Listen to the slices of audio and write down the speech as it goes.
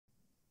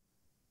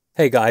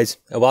Hey guys,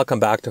 and welcome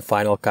back to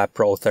Final Cut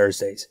Pro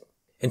Thursdays.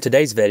 In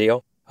today's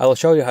video, I will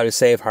show you how to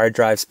save hard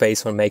drive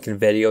space when making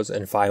videos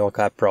in Final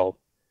Cut Pro.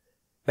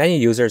 Many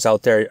users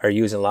out there are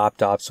using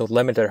laptops with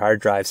limited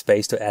hard drive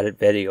space to edit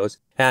videos,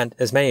 and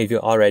as many of you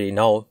already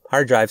know,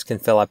 hard drives can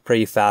fill up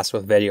pretty fast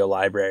with video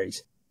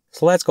libraries.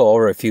 So let's go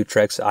over a few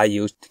tricks I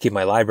use to keep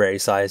my library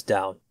size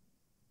down.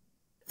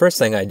 First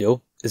thing I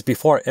do is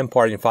before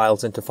importing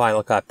files into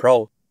Final Cut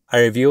Pro,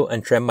 I review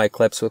and trim my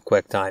clips with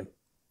QuickTime.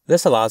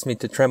 This allows me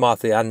to trim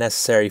off the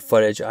unnecessary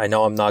footage I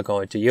know I'm not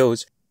going to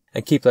use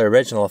and keep the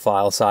original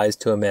file size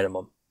to a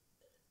minimum.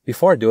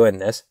 Before doing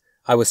this,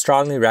 I would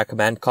strongly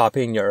recommend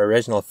copying your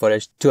original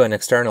footage to an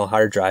external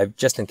hard drive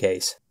just in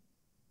case.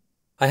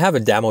 I have a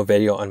demo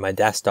video on my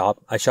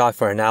desktop I shot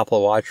for an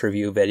Apple Watch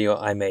review video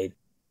I made.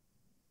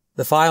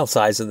 The file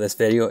size of this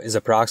video is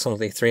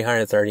approximately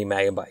 330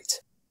 megabytes.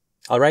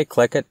 I'll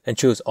right-click it and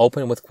choose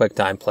Open with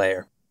QuickTime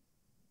Player.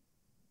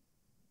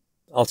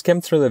 I'll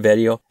skim through the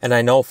video, and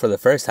I know for the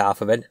first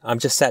half of it, I'm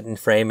just setting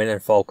framing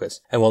and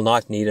focus, and will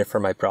not need it for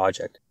my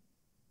project.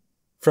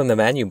 From the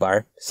menu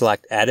bar,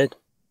 select Edit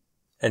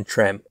and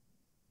Trim.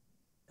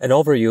 An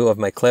overview of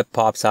my clip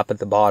pops up at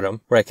the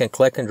bottom, where I can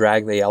click and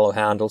drag the yellow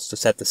handles to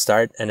set the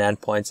start and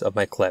end points of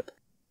my clip.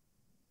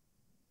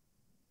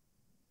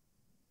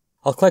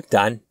 I'll click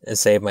Done and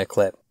save my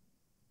clip.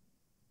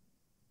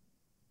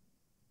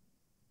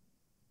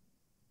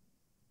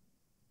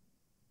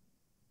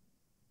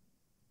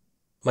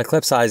 My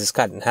clip size is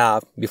cut in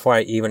half before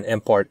I even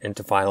import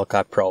into Final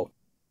Cut Pro.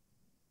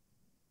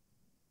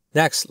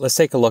 Next, let's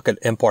take a look at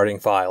importing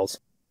files.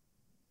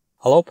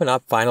 I'll open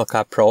up Final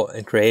Cut Pro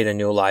and create a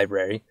new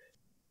library,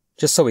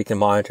 just so we can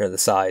monitor the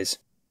size.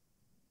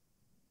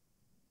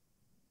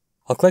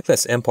 I'll click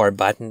this Import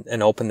button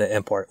and open the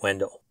Import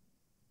window.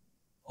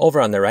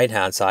 Over on the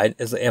right-hand side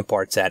is the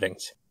Import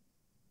settings.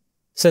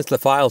 Since the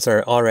files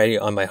are already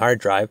on my hard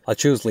drive, I'll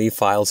choose Leave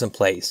Files in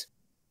Place.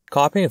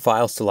 Copying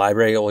files to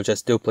library will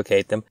just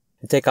duplicate them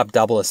and take up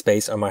double the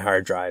space on my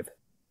hard drive.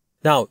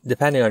 Now,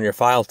 depending on your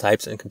file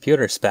types and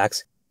computer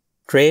specs,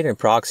 creating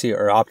Proxy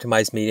or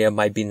optimized media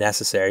might be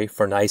necessary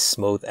for nice,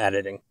 smooth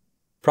editing.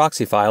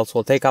 Proxy files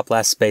will take up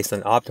less space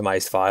than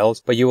optimized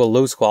files, but you will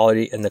lose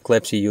quality in the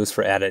clips you use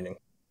for editing.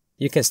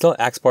 You can still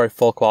export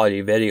full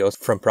quality videos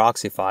from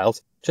Proxy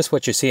files, just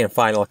what you see in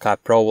Final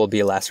Cut Pro will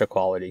be lesser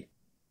quality.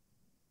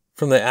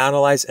 From the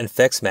Analyse and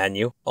Fix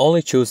menu,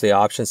 only choose the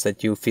options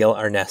that you feel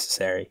are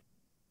necessary.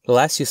 The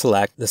less you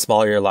select, the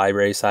smaller your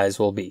library size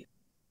will be.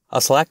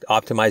 I'll select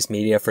Optimized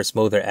Media for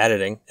smoother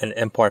editing and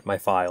import my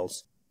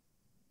files.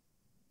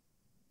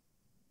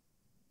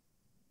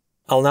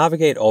 I'll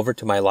navigate over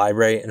to my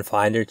library in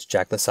Finder to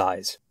check the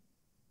size.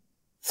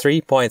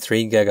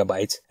 3.3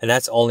 gigabytes, and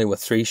that's only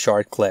with 3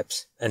 short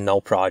clips and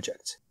no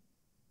projects.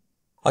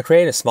 I'll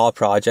create a small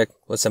project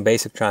with some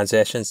basic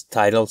transitions,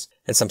 titles,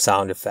 and some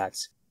sound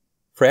effects.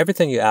 For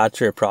everything you add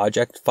to your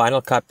project, Final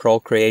Cut Pro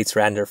creates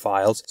render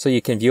files so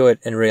you can view it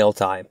in real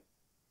time.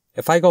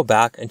 If I go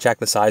back and check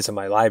the size of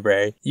my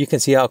library, you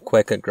can see how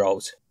quick it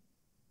grows.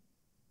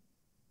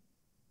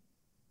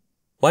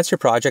 Once your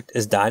project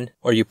is done,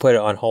 or you put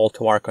it on hold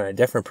to work on a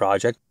different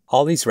project,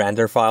 all these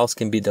render files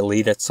can be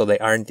deleted so they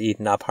aren't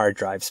eating up hard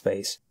drive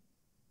space.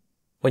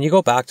 When you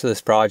go back to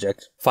this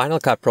project, Final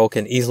Cut Pro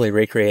can easily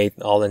recreate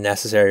all the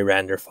necessary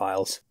render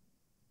files.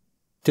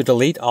 To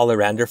delete all the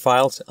render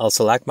files, I'll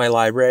select my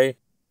library,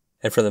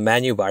 and from the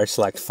menu bar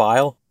select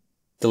File,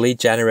 Delete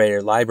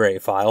Generated Library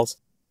Files,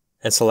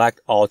 and select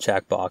all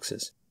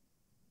checkboxes.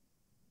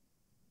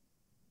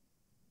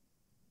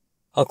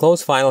 I'll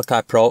close Final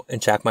Cut Pro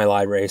and check my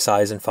library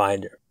size in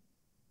Finder.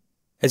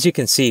 As you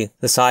can see,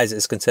 the size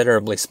is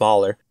considerably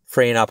smaller,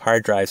 freeing up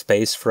hard drive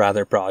space for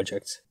other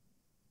projects.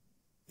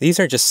 These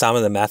are just some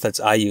of the methods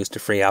I use to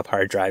free up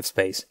hard drive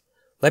space.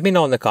 Let me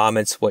know in the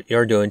comments what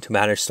you're doing to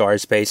manage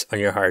storage space on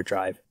your hard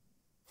drive.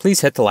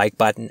 Please hit the like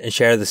button and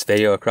share this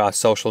video across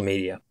social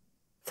media.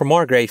 For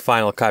more great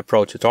Final Cut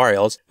Pro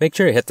tutorials, make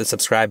sure you hit the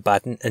subscribe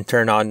button and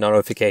turn on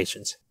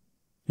notifications.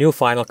 New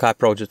Final Cut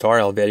Pro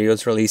tutorial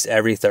videos released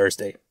every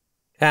Thursday.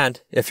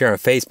 And if you're on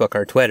Facebook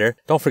or Twitter,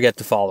 don't forget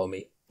to follow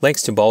me.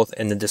 Links to both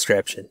in the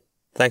description.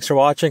 Thanks for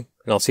watching,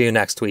 and I'll see you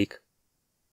next week.